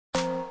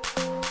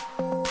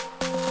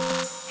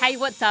Hey,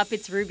 what's up?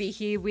 It's Ruby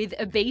here with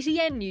a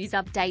BTN news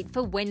update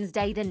for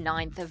Wednesday the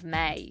 9th of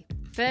May.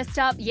 First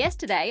up,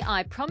 yesterday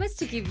I promised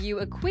to give you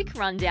a quick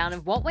rundown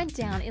of what went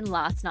down in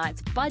last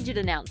night's budget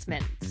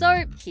announcement.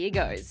 So here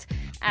goes.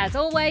 As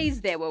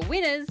always, there were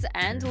winners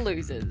and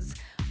losers.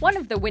 One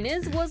of the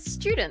winners was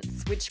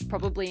students, which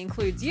probably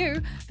includes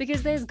you,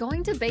 because there's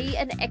going to be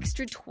an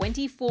extra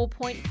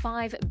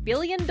 $24.5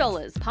 billion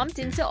pumped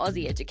into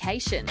Aussie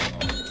education.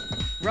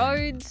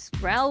 Roads,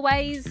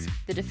 railways,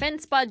 the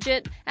defence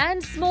budget,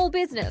 and small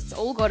business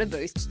all got a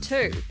boost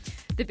too.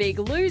 The big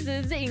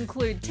losers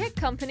include tech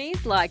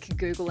companies like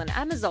Google and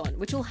Amazon,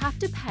 which will have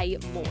to pay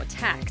more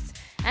tax.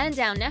 And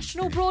our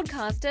national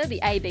broadcaster, the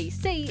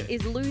ABC,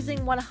 is losing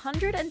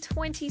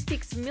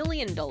 $126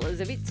 million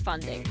of its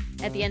funding.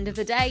 At the end of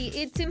the day,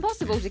 it's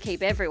impossible to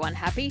keep everyone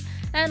happy,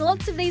 and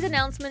lots of these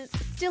announcements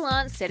still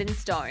aren't set in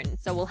stone,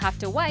 so we'll have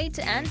to wait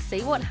and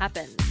see what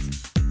happens.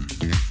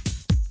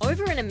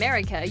 Over in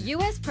America,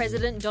 US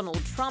President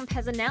Donald Trump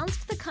has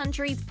announced the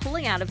country's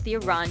pulling out of the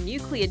Iran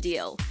nuclear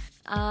deal.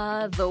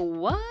 The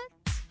what?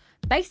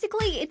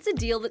 Basically, it's a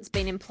deal that's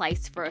been in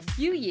place for a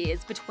few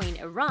years between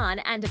Iran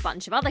and a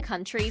bunch of other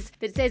countries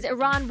that says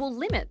Iran will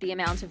limit the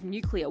amount of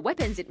nuclear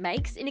weapons it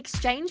makes in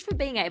exchange for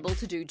being able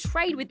to do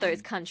trade with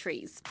those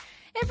countries.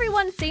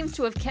 Everyone seems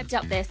to have kept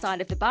up their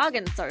side of the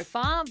bargain so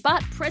far,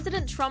 but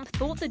President Trump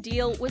thought the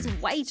deal was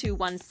way too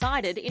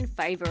one-sided in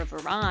favour of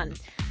Iran.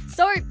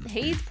 So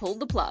he's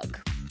pulled the plug.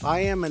 I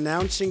am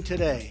announcing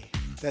today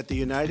that the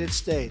United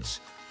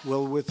States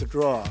will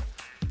withdraw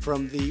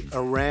from the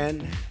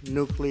Iran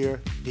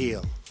nuclear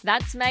deal.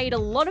 That's made a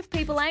lot of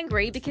people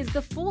angry because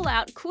the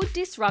fallout could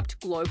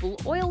disrupt global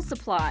oil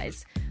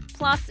supplies.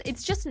 Plus,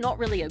 it's just not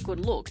really a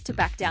good look to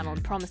back down on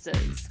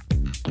promises.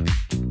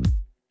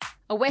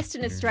 A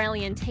Western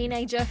Australian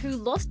teenager who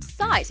lost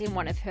sight in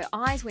one of her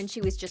eyes when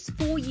she was just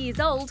 4 years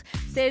old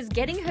says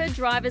getting her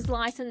driver's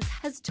licence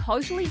has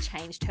totally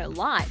changed her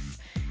life.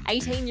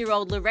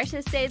 18-year-old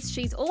Loretta says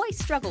she's always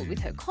struggled with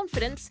her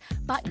confidence,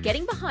 but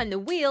getting behind the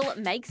wheel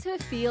makes her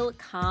feel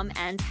calm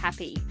and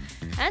happy.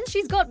 And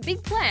she's got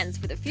big plans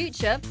for the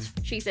future.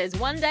 She says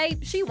one day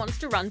she wants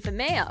to run for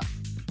mayor.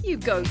 You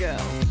go, girl.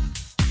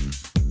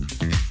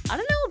 I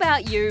don't know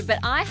about you, but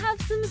I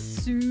have some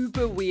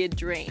super weird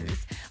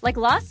dreams. Like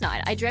last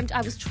night, I dreamt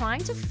I was trying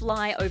to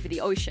fly over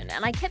the ocean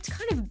and I kept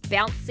kind of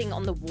bouncing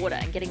on the water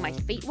and getting my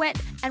feet wet.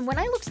 And when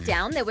I looked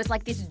down, there was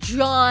like this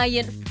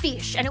giant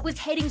fish and it was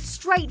heading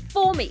straight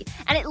for me.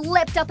 And it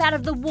leapt up out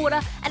of the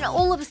water and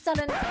all of a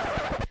sudden,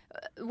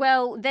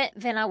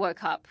 then I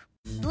woke up.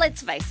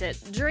 Let's face it,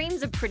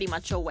 dreams are pretty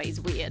much always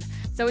weird.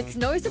 So it's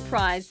no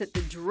surprise that the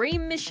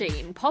Dream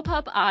Machine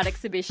pop-up art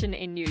exhibition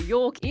in New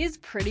York is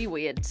pretty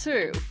weird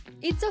too.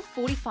 It's a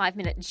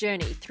 45-minute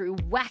journey through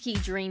wacky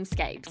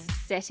dreamscapes,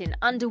 set in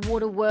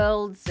underwater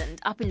worlds and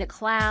up in the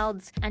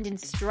clouds and in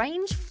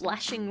strange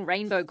flashing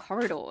rainbow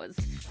corridors.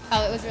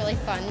 Oh, it was really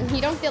fun.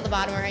 You don't feel the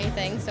bottom or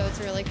anything, so it's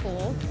really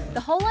cool.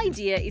 The whole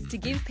idea is to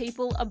give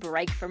people a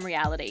break from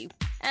reality.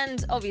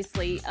 And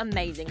obviously,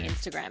 amazing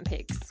Instagram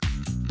pics.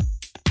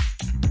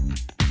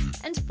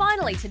 And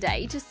finally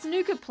today, to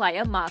snooker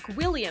player Mark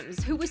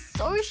Williams, who was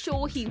so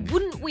sure he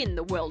wouldn't win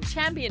the World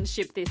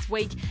Championship this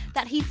week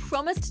that he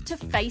promised to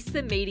face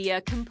the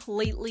media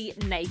completely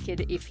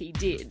naked if he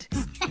did.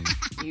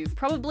 You've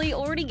probably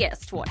already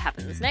guessed what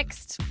happens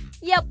next.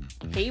 Yep,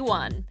 he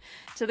won.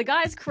 To the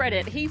guy's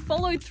credit, he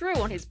followed through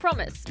on his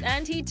promise,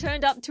 and he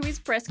turned up to his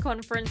press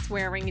conference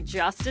wearing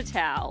just a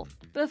towel.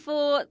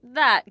 Before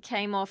that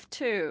came off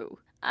too.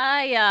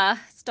 I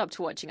stopped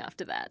watching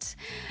after that.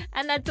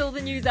 And that's all the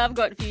news I've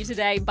got for you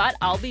today, but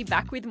I'll be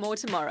back with more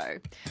tomorrow.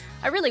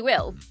 I really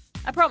will.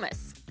 I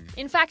promise.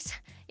 In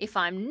fact, if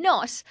I'm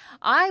not,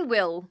 I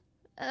will...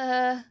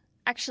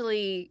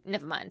 actually,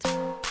 never mind.